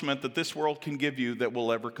accomplishment that this world can give you that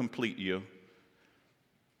will ever complete you.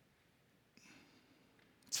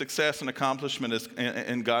 Success and accomplishment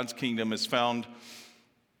in God's kingdom is found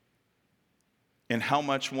in how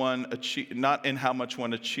much one not in how much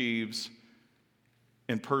one achieves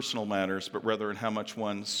in personal matters, but rather in how much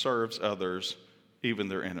one serves others, even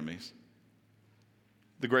their enemies.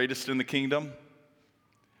 The greatest in the kingdom,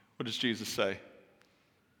 what does Jesus say?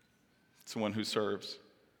 It's the one who serves.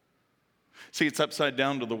 See, it's upside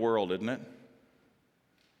down to the world, isn't it?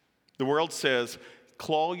 The world says,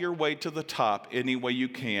 claw your way to the top any way you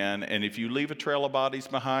can, and if you leave a trail of bodies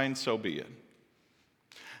behind, so be it.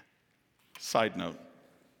 Side note,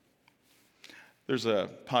 there's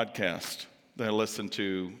a podcast that I listened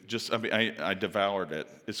to, I devoured it.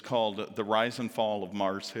 It's called The Rise and Fall of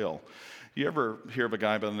Mars Hill. You ever hear of a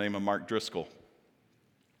guy by the name of Mark Driscoll?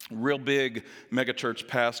 Real big megachurch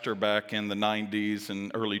pastor back in the 90s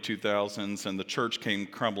and early 2000s, and the church came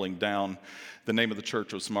crumbling down. The name of the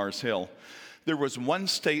church was Mars Hill. There was one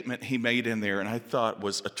statement he made in there, and I thought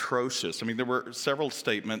was atrocious. I mean, there were several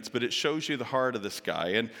statements, but it shows you the heart of this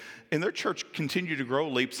guy. And their church continued to grow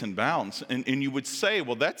leaps and bounds. And you would say,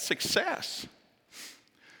 well, that's success.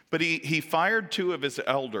 But he fired 2 of his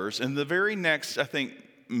elders, and the very next, I think,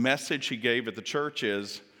 message he gave at the church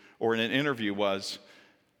or in an interview was,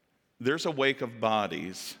 there's a wake of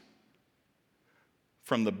bodies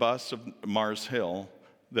from the bus of Mars Hill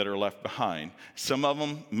that are left behind. Some of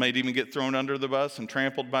them might even get thrown under the bus and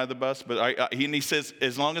trampled by the bus, but he says,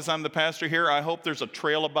 as long as I'm the pastor here, I hope there's a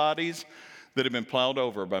trail of bodies that have been plowed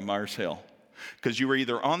over by Mars Hill. Because you were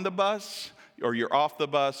either on the bus, or you're off the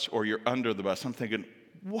bus, or you're under the bus. I'm thinking,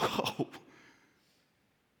 whoa,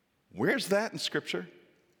 where's that in Scripture?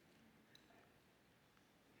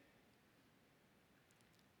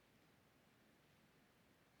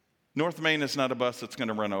 North Main is not a bus that's going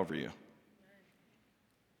to run over you.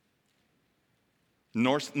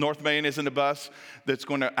 North Main isn't a bus that's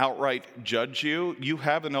going to outright judge you. You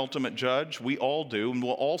have an ultimate judge. We all do. And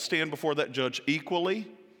we'll all stand before that judge equally,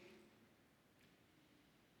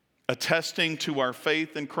 attesting to our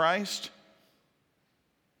faith in Christ.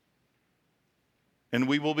 And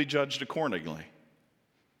we will be judged accordingly.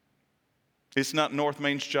 It's not North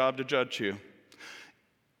Main's job to judge you.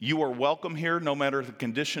 You are welcome here no matter the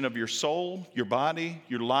condition of your soul, your body,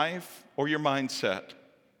 your life, or your mindset.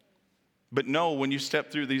 But know when you step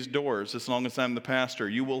through these doors, as long as I'm the pastor,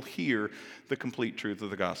 you will hear the complete truth of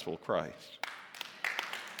the gospel of Christ.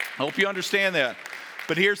 I hope you understand that.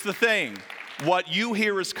 But here's the thing. What you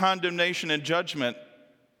hear as condemnation and judgment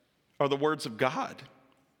are the words of God.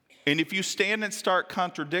 And if you stand in stark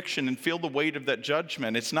contradiction and feel the weight of that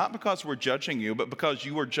judgment, it's not because we're judging you, but because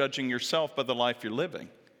you are judging yourself by the life you're living.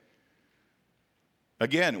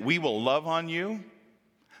 Again, we will love on you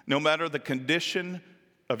no matter the condition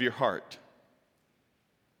of your heart.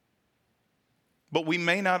 But we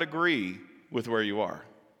may not agree with where you are.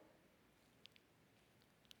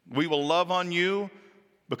 We will love on you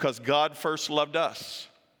because God first loved us.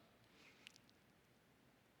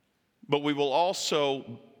 But we will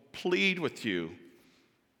also plead with you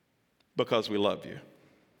because we love you.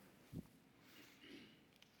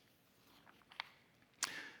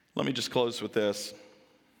 Let me just close with this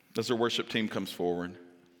as our worship team comes forward.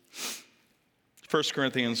 1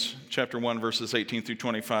 Corinthians chapter 1, verses 18 through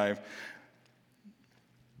 25,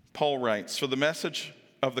 Paul writes, "For the message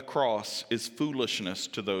of the cross is foolishness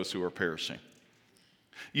to those who are perishing.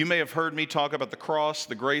 You may have heard me talk about the cross,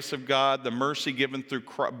 the grace of God, the mercy given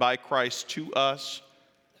by Christ to us.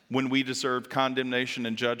 When we deserved condemnation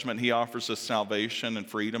and judgment, he offers us salvation and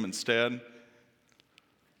freedom instead."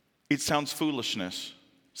 It sounds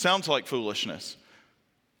like foolishness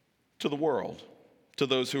to the world, to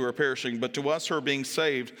those who are perishing, but to us who are being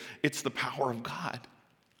saved, it's the power of God.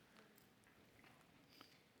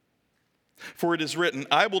 For it is written,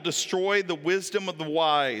 "I will destroy the wisdom of the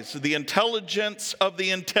wise, the intelligence of the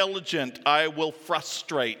intelligent I will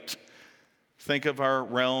frustrate." Think of our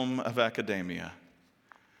realm of academia.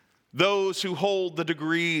 Those who hold the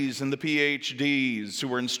degrees and the PhDs,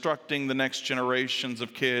 who are instructing the next generations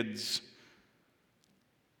of kids.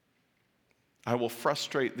 I will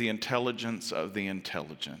frustrate the intelligence of the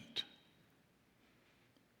intelligent.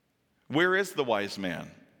 Where is the wise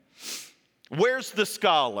man? Where's the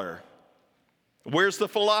scholar? Where's the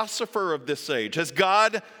philosopher of this age? Has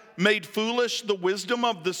God made foolish the wisdom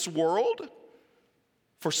of this world?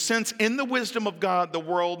 For since in the wisdom of God, the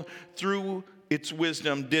world through its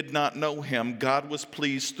wisdom did not know him, God was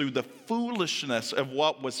pleased through the foolishness of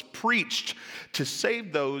what was preached to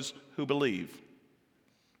save those who believe.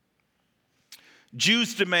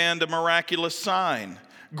 Jews demand a miraculous sign.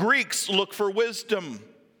 Greeks look for wisdom.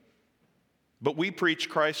 But we preach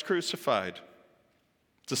Christ crucified.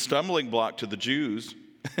 It's a stumbling block to the Jews,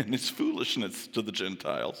 and it's foolishness to the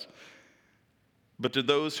Gentiles. But to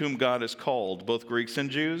those whom God has called, both Greeks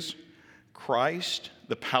and Jews, Christ,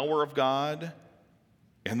 the power of God,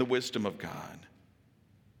 and the wisdom of God.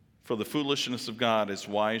 For the foolishness of God is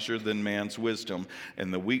wiser than man's wisdom,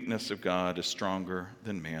 and the weakness of God is stronger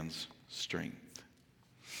than man's strength.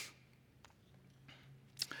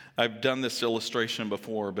 I've done this illustration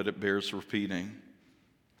before, but it bears repeating.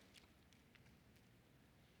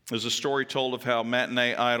 There's a story told of how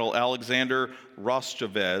matinee idol Alexander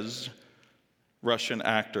Rostovtsev, Russian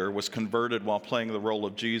actor, was converted while playing the role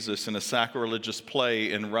of Jesus in a sacrilegious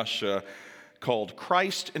play in Russia called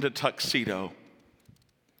Christ in a Tuxedo.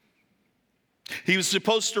 He was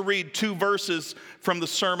supposed to read 2 verses from the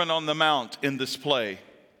Sermon on the Mount in this play.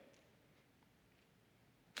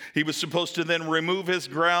 He was supposed to then remove his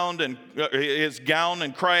gown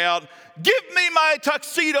and cry out, "Give me my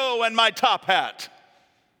tuxedo and my top hat."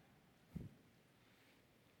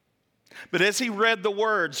 But as he read the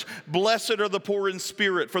words, "Blessed are the poor in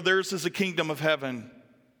spirit, for theirs is the kingdom of heaven.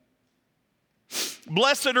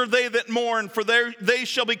 Blessed are they that mourn, for they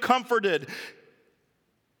shall be comforted,"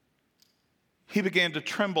 he began to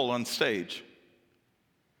tremble on stage.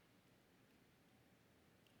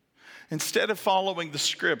 Instead of following the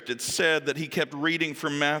script, it said that he kept reading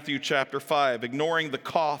from Matthew chapter 5, ignoring the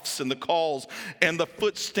coughs and the calls and the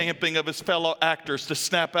foot stamping of his fellow actors to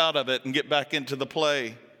snap out of it and get back into the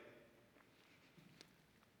play.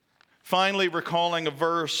 Finally, recalling a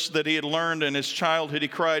verse that he had learned in his childhood, he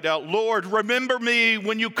cried out, "Lord, remember me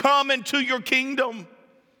when you come into your kingdom."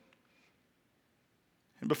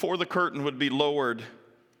 And before the curtain would be lowered,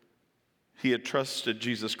 he had trusted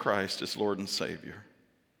Jesus Christ as Lord and Savior.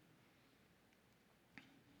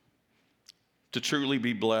 To truly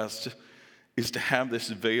be blessed is to have this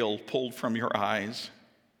veil pulled from your eyes,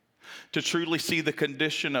 to truly see the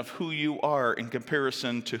condition of who you are in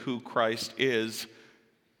comparison to who Christ is,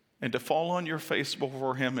 and to fall on your face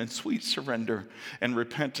before him in sweet surrender and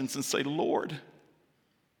repentance and say, "Lord,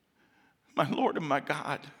 my Lord and my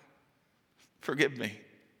God, forgive me."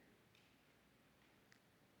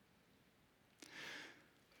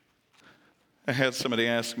 I had somebody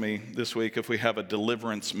ask me this week if we have a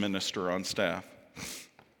deliverance minister on staff.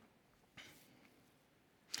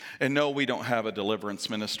 And no, we don't have a deliverance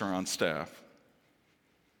minister on staff.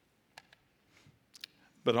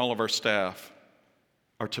 But all of our staff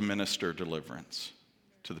are to minister deliverance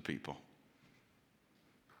to the people.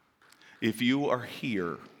 If you are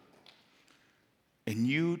here and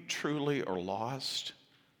you truly are lost,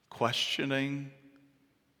 questioning,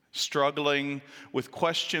 struggling with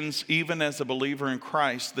questions even as a believer in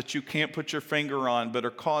Christ that you can't put your finger on but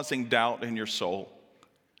are causing doubt in your soul,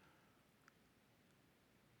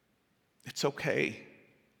 it's okay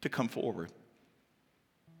to come forward.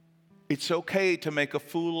 It's okay to make a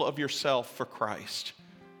fool of yourself for Christ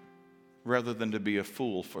rather than to be a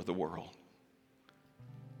fool for the world.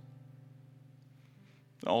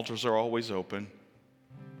 The altars are always open.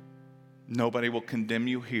 Nobody will condemn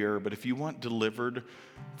you here, but if you want delivered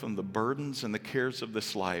from the burdens and the cares of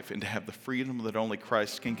this life and to have the freedom that only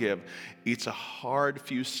Christ can give, it's a hard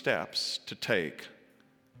few steps to take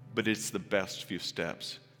but it's the best few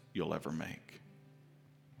steps you'll ever make.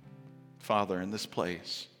 Father, in this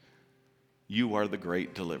place, you are the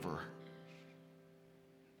great deliverer.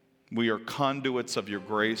 We are conduits of your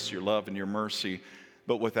grace, your love, and your mercy,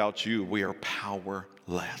 but without you, we are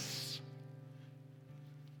powerless.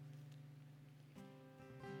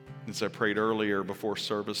 As I prayed earlier before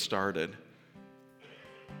service started,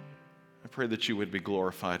 I pray that you would be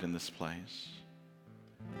glorified in this place.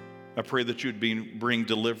 I pray that you would bring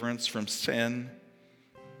deliverance from sin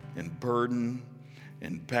and burden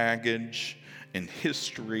and baggage and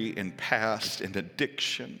history and past and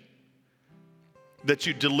addiction. That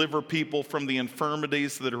you deliver people from the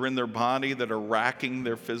infirmities that are in their body that are racking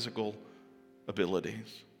their physical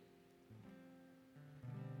abilities.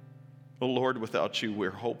 Oh Lord, without you,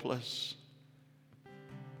 we're hopeless.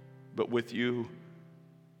 But with you,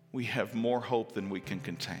 we have more hope than we can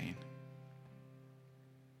contain.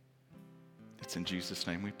 It's in Jesus'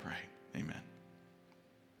 name we pray. Amen.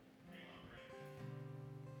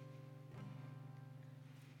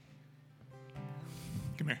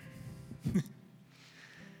 Come here.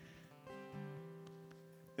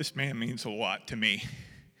 This man means a lot to me,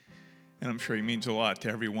 and I'm sure he means a lot to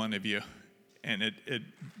every one of you. And it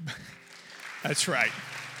that's right.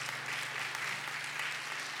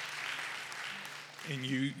 And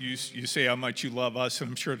you say how much you love us, and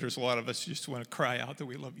I'm sure there's a lot of us who just want to cry out that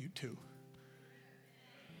we love you too.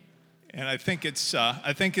 And I think this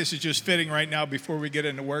is just fitting right now before we get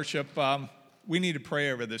into worship. We need to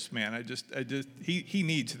pray over this man. He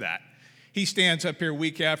needs that. He stands up here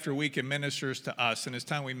week after week and ministers to us, and it's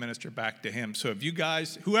time we minister back to him. So if you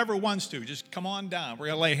guys, whoever wants to, just come on down. We're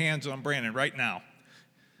going to lay hands on Brandon right now.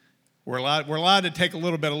 We're allowed to take a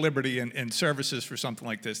little bit of liberty in services for something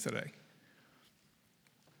like this today.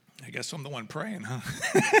 I guess I'm the one praying, huh?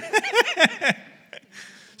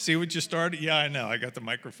 See what you started? Yeah, I know. I got the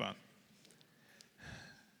microphone.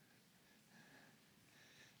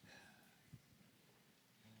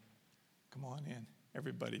 Come on in,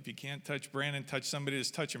 everybody. If you can't touch Brandon, touch somebody that's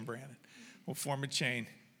touching Brandon. We'll form a chain.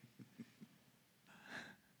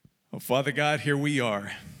 Oh, Father God, here we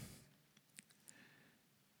are.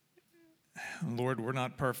 Lord, we're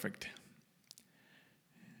not perfect.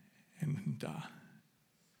 And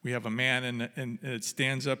we have a man and it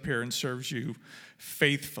stands up here and serves you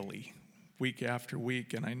faithfully week after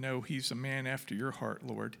week. And I know he's a man after your heart,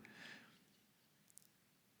 Lord.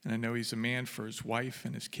 And I know he's a man for his wife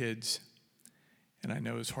and his kids. And I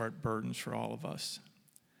know his heart burdens for all of us.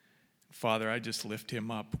 Father, I just lift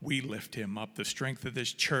him up. We lift him up. The strength of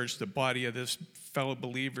this church, the body of this fellow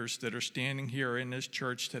believers that are standing here in this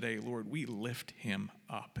church today, Lord, we lift him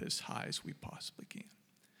up as high as we possibly can.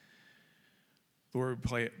 Lord,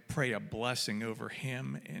 pray a blessing over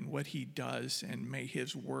him and what he does, and may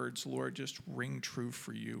his words, Lord, just ring true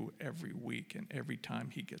for you every week and every time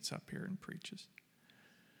he gets up here and preaches.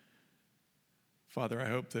 Father, I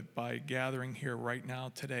hope that by gathering here right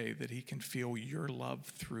now today that he can feel your love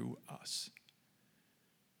through us.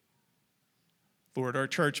 Lord, our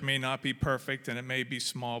church may not be perfect and it may be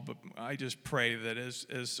small, but I just pray that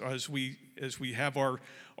as we have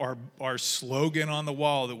our slogan on the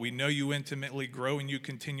wall, that we know you intimately, grow in you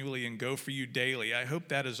continually, and go for you daily. I hope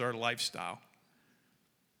that is our lifestyle.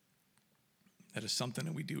 That is something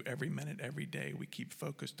that we do every minute, every day. We keep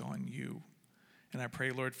focused on you. And I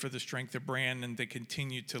pray, Lord, for the strength of Brandon to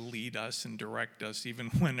continue to lead us and direct us, even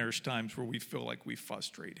when there's times where we feel like we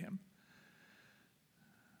frustrate him.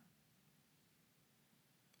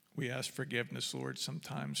 We ask forgiveness, Lord,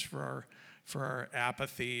 sometimes for our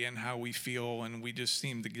apathy and how we feel, and we just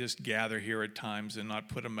seem to just gather here at times and not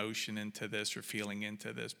put emotion into this or feeling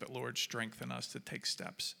into this. But Lord, strengthen us to take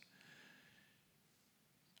steps.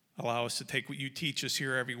 Allow us to take what you teach us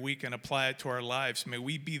here every week and apply it to our lives. May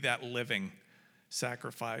we be that living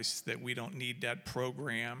sacrifice, that we don't need that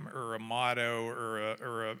program or a motto or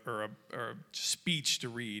a speech to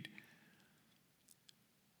read.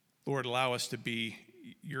 Lord, allow us to be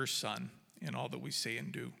your son in all that we say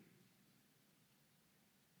and do.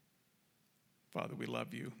 Father, we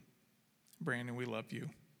love you. Brandon, we love you.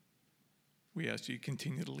 We ask you to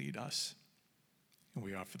continue to lead us. And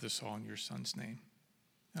we offer this all in your son's name.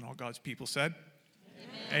 And all God's people said,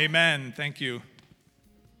 Amen. Amen. Thank you.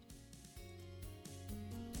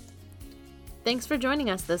 Thanks for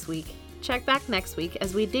joining us this week. Check back next week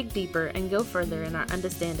as we dig deeper and go further in our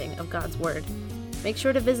understanding of God's Word. Make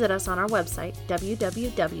sure to visit us on our website,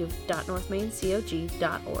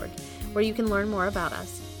 www.northmaincog.org, where you can learn more about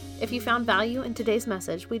us. If you found value in today's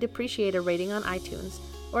message, we'd appreciate a rating on iTunes,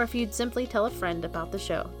 or if you'd simply tell a friend about the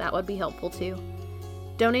show, that would be helpful too.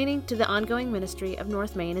 Donating to the ongoing ministry of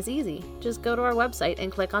North Main is easy. Just go to our website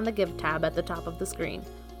and click on the Give tab at the top of the screen.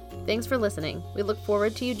 Thanks for listening. We look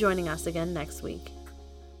forward to you joining us again next week.